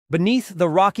Beneath the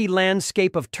rocky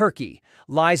landscape of Turkey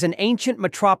lies an ancient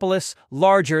metropolis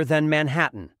larger than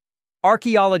Manhattan.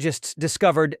 Archaeologists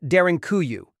discovered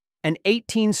Derinkuyu, an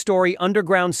 18-story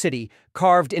underground city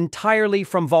carved entirely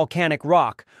from volcanic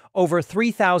rock over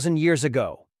 3,000 years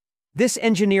ago. This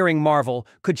engineering marvel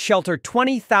could shelter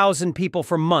 20,000 people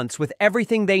for months with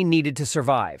everything they needed to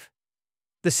survive.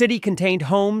 The city contained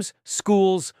homes,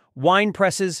 schools, wine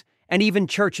presses, and even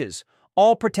churches,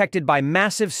 all protected by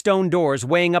massive stone doors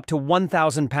weighing up to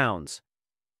 1,000 pounds.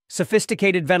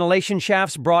 Sophisticated ventilation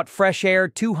shafts brought fresh air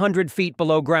 200 feet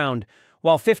below ground,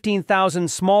 while 15,000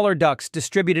 smaller ducts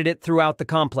distributed it throughout the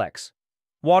complex.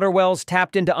 Water wells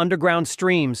tapped into underground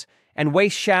streams, and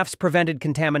waste shafts prevented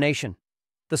contamination.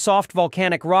 The soft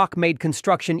volcanic rock made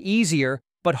construction easier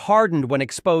but hardened when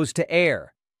exposed to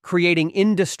air, creating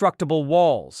indestructible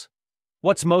walls.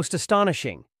 What's most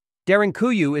astonishing?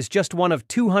 Derinkuyu is just one of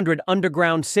 200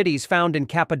 underground cities found in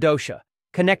Cappadocia,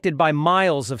 connected by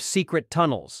miles of secret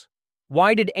tunnels.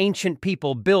 Why did ancient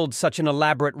people build such an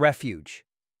elaborate refuge?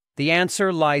 The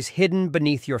answer lies hidden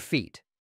beneath your feet.